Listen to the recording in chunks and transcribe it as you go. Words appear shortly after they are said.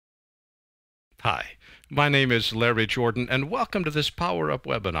Hi, my name is Larry Jordan, and welcome to this Power Up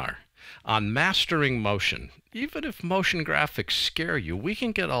webinar on mastering motion. Even if motion graphics scare you, we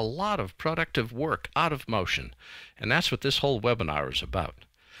can get a lot of productive work out of motion, and that's what this whole webinar is about.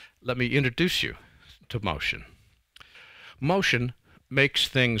 Let me introduce you to motion. Motion makes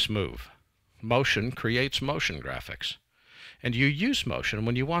things move. Motion creates motion graphics. And you use motion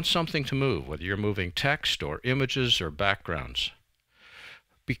when you want something to move, whether you're moving text or images or backgrounds.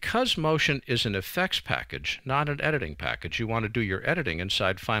 Because motion is an effects package, not an editing package, you want to do your editing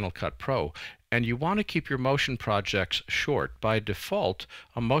inside Final Cut Pro, and you want to keep your motion projects short. By default,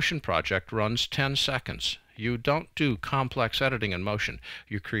 a motion project runs 10 seconds. You don't do complex editing in motion.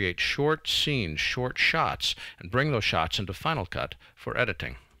 You create short scenes, short shots, and bring those shots into Final Cut for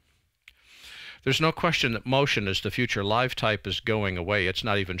editing. There's no question that motion is the future. Live type is going away. It's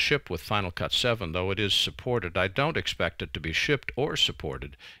not even shipped with Final Cut 7, though it is supported. I don't expect it to be shipped or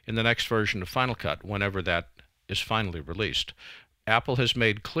supported in the next version of Final Cut, whenever that is finally released. Apple has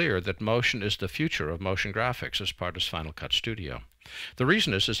made clear that motion is the future of motion graphics as part of Final Cut Studio. The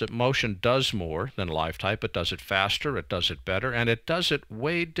reason is that motion does more than live type. It does it faster, it does it better, and it does it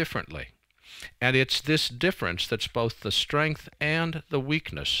way differently. And it's this difference that's both the strength and the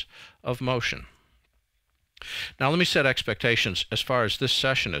weakness of motion. Now let me set expectations as far as this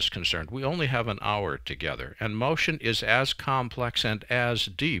session is concerned. We only have an hour together, and motion is as complex and as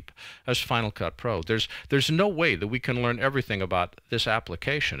deep as Final Cut Pro. There's no way that we can learn everything about this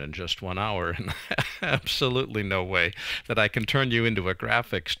application in just 1 hour, and absolutely no way that I can turn you into a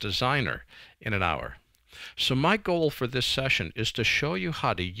graphics designer in an hour. So my goal for this session is to show you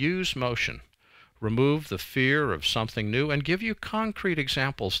how to use motion, remove the fear of something new, and give you concrete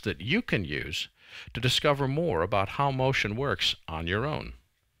examples that you can use to discover more about how motion works on your own.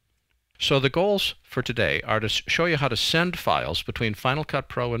 So the goals for today are to show you how to send files between Final Cut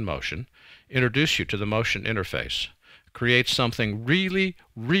Pro and Motion, introduce you to the motion interface, create something really,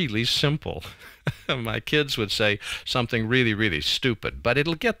 really simple. My kids would say something really, really stupid, but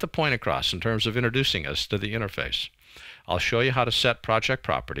it'll get the point across in terms of introducing us to the interface. I'll show you how to set project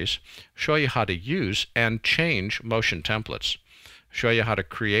properties, show you how to use and change motion templates, show you how to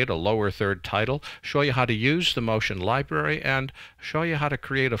create a lower third title, show you how to use the motion library, and show you how to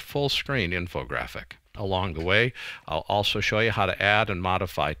create a full screen infographic. Along the way, I'll also show you how to add and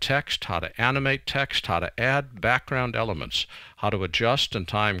modify text, how to animate text, how to add background elements, how to adjust and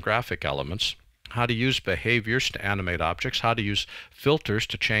time graphic elements, how to use behaviors to animate objects, how to use filters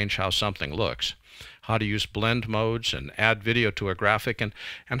to change how something looks, how to use blend modes and add video to a graphic, and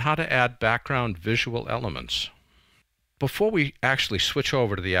how to add background visual elements. Before we actually switch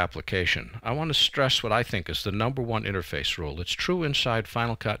over to the application, I want to stress what I think is the #1 interface rule. It's true inside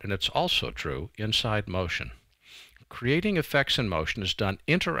Final Cut, and it's also true inside Motion. Creating effects in Motion is done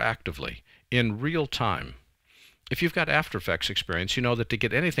interactively, in real time. If you've got After Effects experience, you know that to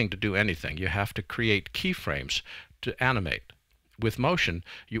get anything to do anything, you have to create keyframes to animate. With Motion,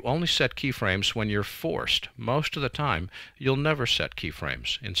 you only set keyframes when you're forced. Most of the time, you'll never set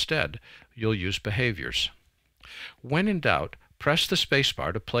keyframes. Instead, you'll use behaviors. When in doubt, press the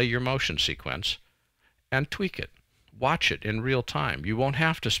spacebar to play your motion sequence and tweak it. Watch it in real time. You won't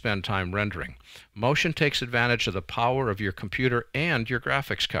have to spend time rendering. Motion takes advantage of the power of your computer and your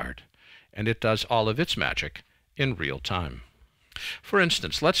graphics card, and it does all of its magic in real time. For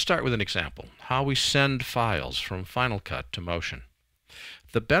instance, let's start with an example, how we send files from Final Cut to Motion.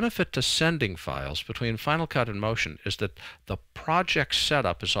 The benefit to sending files between Final Cut and Motion is that the project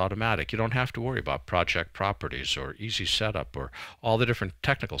setup is automatic. You don't have to worry about project properties or easy setup or all the different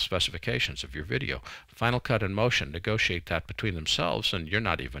technical specifications of your video. Final Cut and Motion negotiate that between themselves, and you're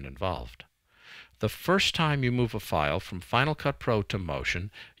not even involved. The first time you move a file from Final Cut Pro to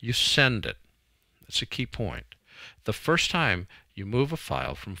Motion, you send it. That's a key point. The first time you move a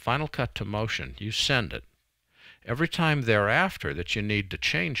file from Final Cut to Motion, you send it. Every time thereafter that you need to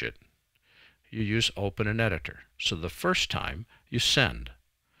change it, you use Open an Editor. So the first time you send.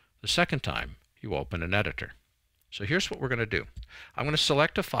 The second time you open an editor. So here's what we're going to do. I'm going to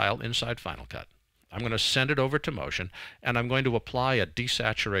select a file inside Final Cut. I'm going to send it over to Motion, and I'm going to apply a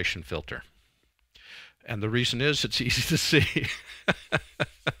desaturation filter. And the reason is it's easy to see.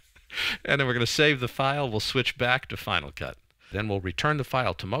 And then we're going to save the file. We'll switch back to Final Cut. Then we'll return the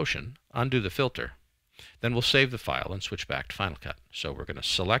file to Motion, undo the filter. Then we'll save the file and switch back to Final Cut. So we're going to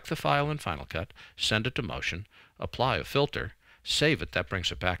select the file in Final Cut, send it to Motion, apply a filter, save it. That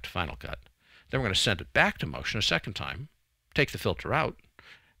brings it back to Final Cut. Then we're going to send it back to Motion a second time, take the filter out,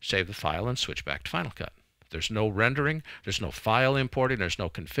 save the file, and switch back to Final Cut. There's no rendering, there's no file importing, there's no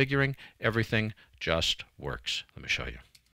configuring. Everything just works. Let me show you.